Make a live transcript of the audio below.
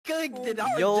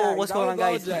Yo, what's going on,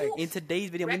 guys? In today's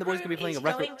video, me and the boys are gonna be playing a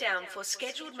record. Going down for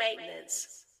scheduled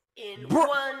maintenance in Bro.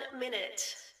 1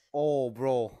 minute. Oh,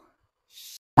 bro.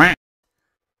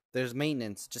 There's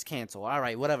maintenance. Just cancel. All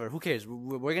right, whatever. Who cares?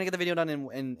 We're gonna get the video done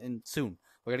in soon.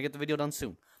 We're gonna get the video done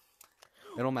soon.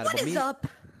 It don't matter. What is up?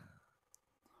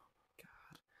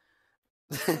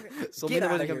 So me and the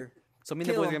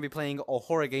boys are gonna be playing a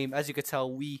horror game. As you could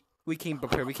tell, we came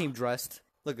prepared. We came dressed.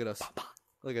 Look at us.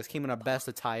 Look at us. Came in our best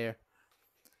attire.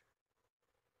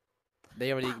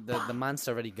 They already the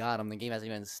monster already got him. The game hasn't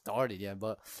even started yet.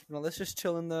 But you know, let's just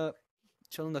chill in the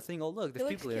thing. Oh look, there's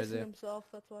people here. There. Himself,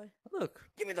 that's why. Look.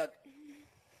 Give me that.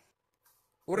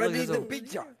 Look, What there's the a-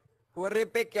 picture? What the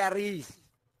picture?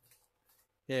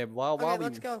 Yeah. While we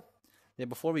Let's go. yeah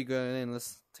before we go in,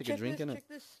 let's take a drink in it. Check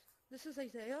this. This is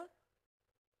Isaiah.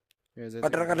 Here's it. Whoa,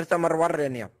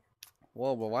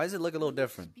 Whoa, bro. Why does it look a little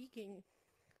different? Speaking.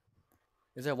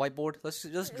 Is there a whiteboard? Let's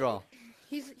just draw.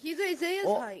 He's Isaiah's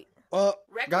Oh. height.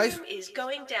 Rec Guys. room is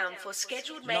going down for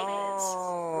scheduled maintenance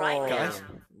No. right Guys.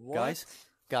 now.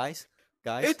 Guys.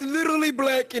 It's literally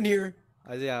black in here.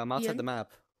 Isaiah, I'm outside Ian? the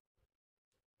map.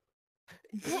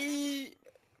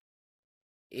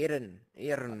 Aaron,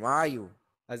 why are you?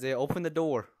 Isaiah, open the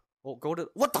door. Oh, go to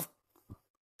what the?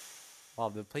 Oh,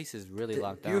 the place is really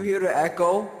locked You down. hear the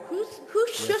echo? Who's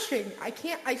shushing?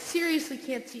 I seriously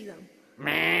can't see them.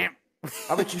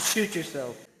 How about you shoot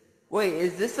yourself? Wait,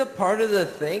 is this a part of the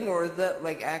thing, or is that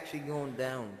like actually going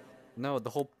down? No, the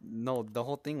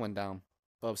whole thing went down.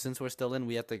 But since we're still in,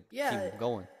 we have to Yeah. keep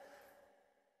going.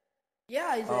 Yeah,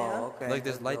 Isaiah. Oh, okay. Like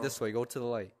this let's light go. this way. Go to the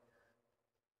light.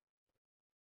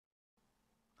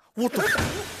 What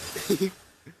the?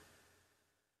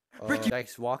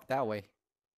 Jax, walk that way.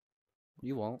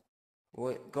 You won't.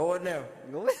 Wait, go in there.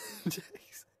 Go in,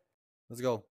 Jax. Let's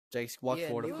go. Jax, walk Yeah,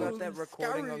 forward. you of got course. that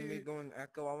recording of me Scary. going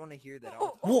echo. I want to hear that.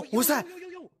 Whoa, what's that?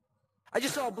 Yo. I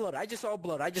just saw blood. Jax,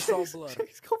 go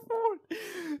forward.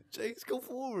 Jax, go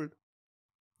forward.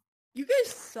 You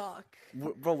guys suck.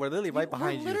 Bro, we're literally right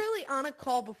behind you. We're literally on a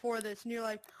call before this, and you're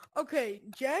like, okay,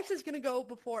 Jax is gonna go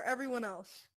before everyone else.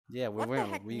 Yeah, What the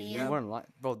heck, we man? weren't lying.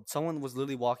 Bro, someone was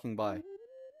literally walking by.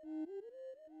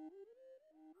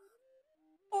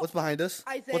 What's behind us?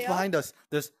 What's Isaiah? behind us?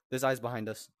 There's eyes behind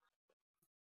us.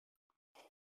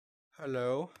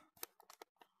 Hello?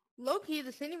 Low key,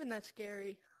 this ain't even that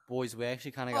scary. Boys, we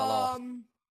actually kind of got lost.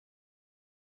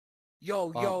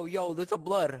 Yo, there's a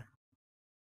blood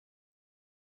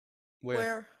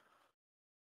Where?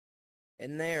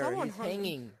 in there. Someone He's hung him.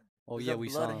 hanging. Oh There's yeah, a we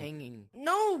blood saw him. hanging.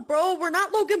 No, bro, we're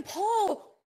not Logan Paul.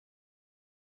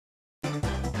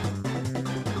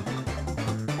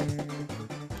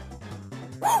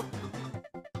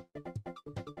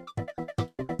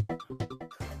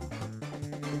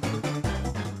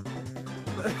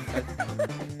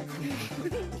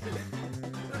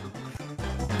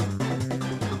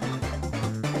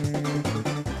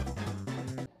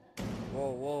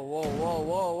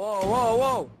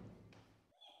 Whoa.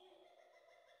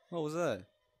 What was that?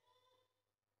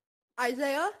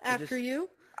 Isaiah, after just- you.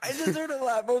 I just heard a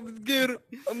laugh. I'm scared.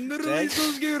 I'm literally Jax,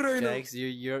 so scared right now. Jax,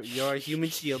 you're a human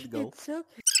shield. Go. It's okay.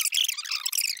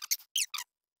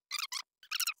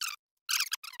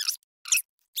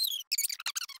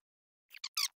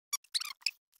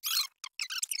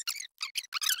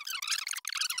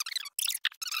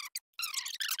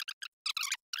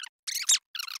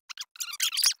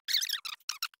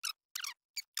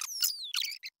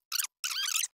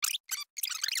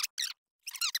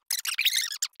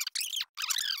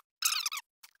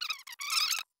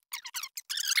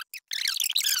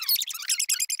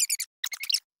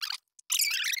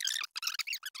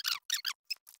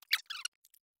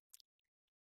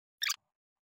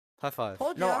 High five.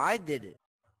 Told No, ya. I did it.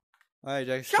 All right,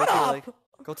 Jax. Shut up.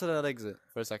 Go to that exit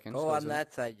for a second. Just Go go on to it.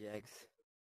 that side, Jax.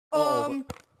 Uh-oh,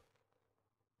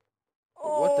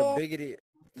 What the Oh, biggity?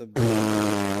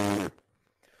 The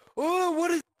Oh,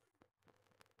 what is?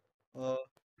 uh.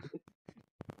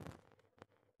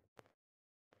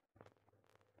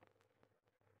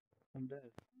 I'm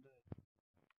dead.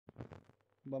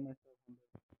 I'm by myself. I'm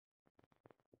dead.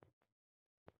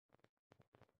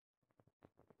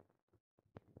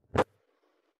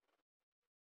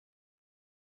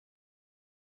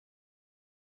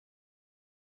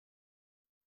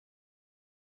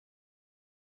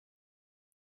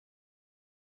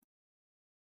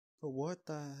 So what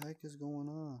the heck is going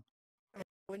on?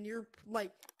 when you're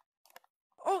like,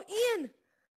 oh, Ian.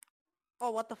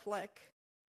 Oh, what the fleck?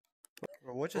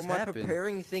 Bro, what Well, just my happened?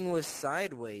 preparing thing was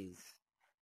sideways.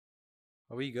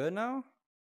 Are we good now?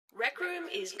 Rec room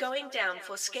is going down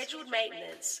for scheduled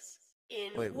maintenance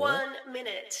in Wait, what? 1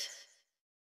 minute.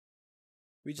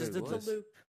 We just Wait, did what? It's this. a loop.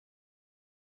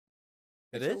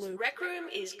 It It's a is? loop. Rec room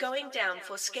is going down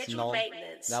for scheduled No,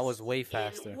 maintenance. that was way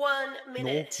faster. In 1 No,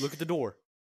 minute. look at the door.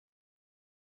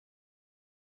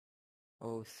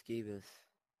 Oh, Skeevis.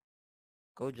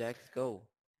 Go, Jax, go.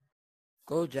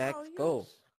 Go, Jax, Oh, go.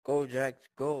 yes. Go, Jax,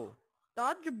 go.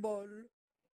 Dodgeball.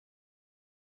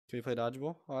 Can we play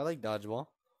dodgeball? Oh, I like dodgeball.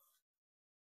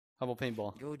 How about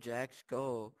paintball? Go, Jax,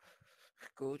 go.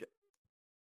 Go,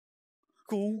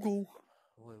 Cool, cool.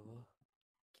 Wait, what?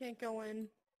 Can't go in.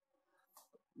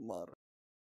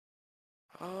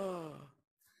 Oh.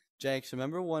 Jax,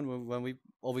 remember when we...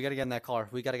 Oh, we gotta get in that car.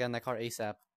 We gotta get in that car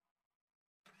ASAP.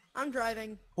 I'm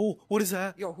driving. Oh, what is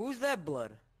that? Yo, who's that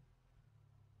blood?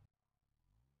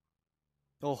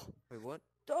 Oh, Wait, what?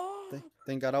 Oh,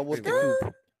 thank God I was Wait, the what?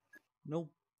 coupe. No.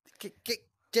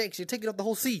 Jax, you're taking up the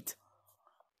whole seat.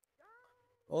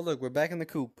 Oh, look, we're back in the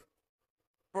coupe.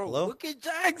 Bro, Hello? look at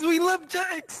Jax. We love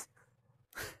Jax.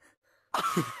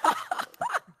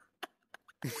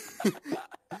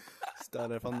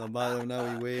 Started from the bottom,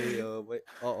 now we way wait.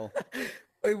 Uh-oh.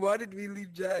 Wait, why did we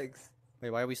leave Jax? Wait,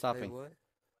 why are we Wait, stopping? what?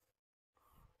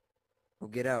 Well,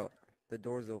 get out. The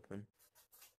door's open.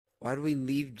 Why do we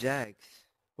leave Jax?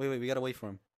 Wait, we gotta wait for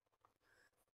him.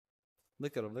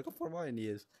 Look at him. Look how far behind he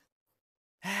is.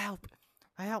 Help!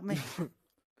 Help me!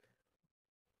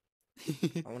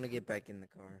 I want to get back in the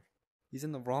car. He's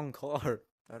in the wrong car.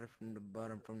 Started from the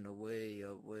bottom, from the way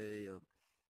up, way up.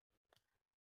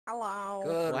 hello.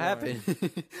 Good What one. happened?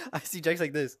 I see Jax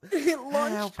like this. It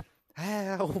launched.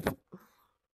 Help!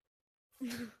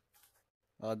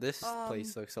 This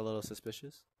place Um, looks a little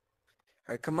suspicious.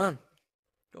 Alright, come on.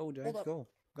 Go, Jax, up. go.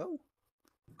 Go.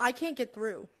 I can't get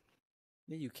through.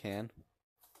 Yeah, you can.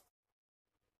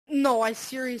 No, I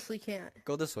seriously can't.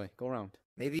 Go this way. Go around.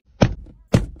 Maybe.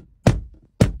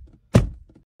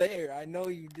 There, I know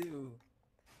you do.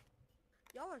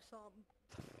 Y'all are some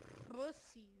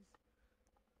pussies.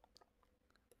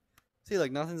 See,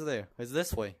 like nothing's there. It's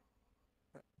this way.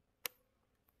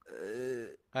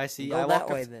 I see. Go I that walked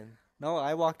way up. then. No,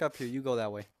 I walked up here. You go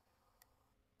that way.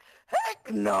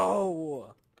 Heck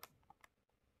no!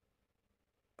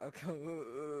 Okay.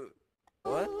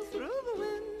 What?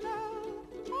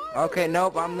 Okay,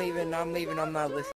 nope, I'm leaving, I'm not listening.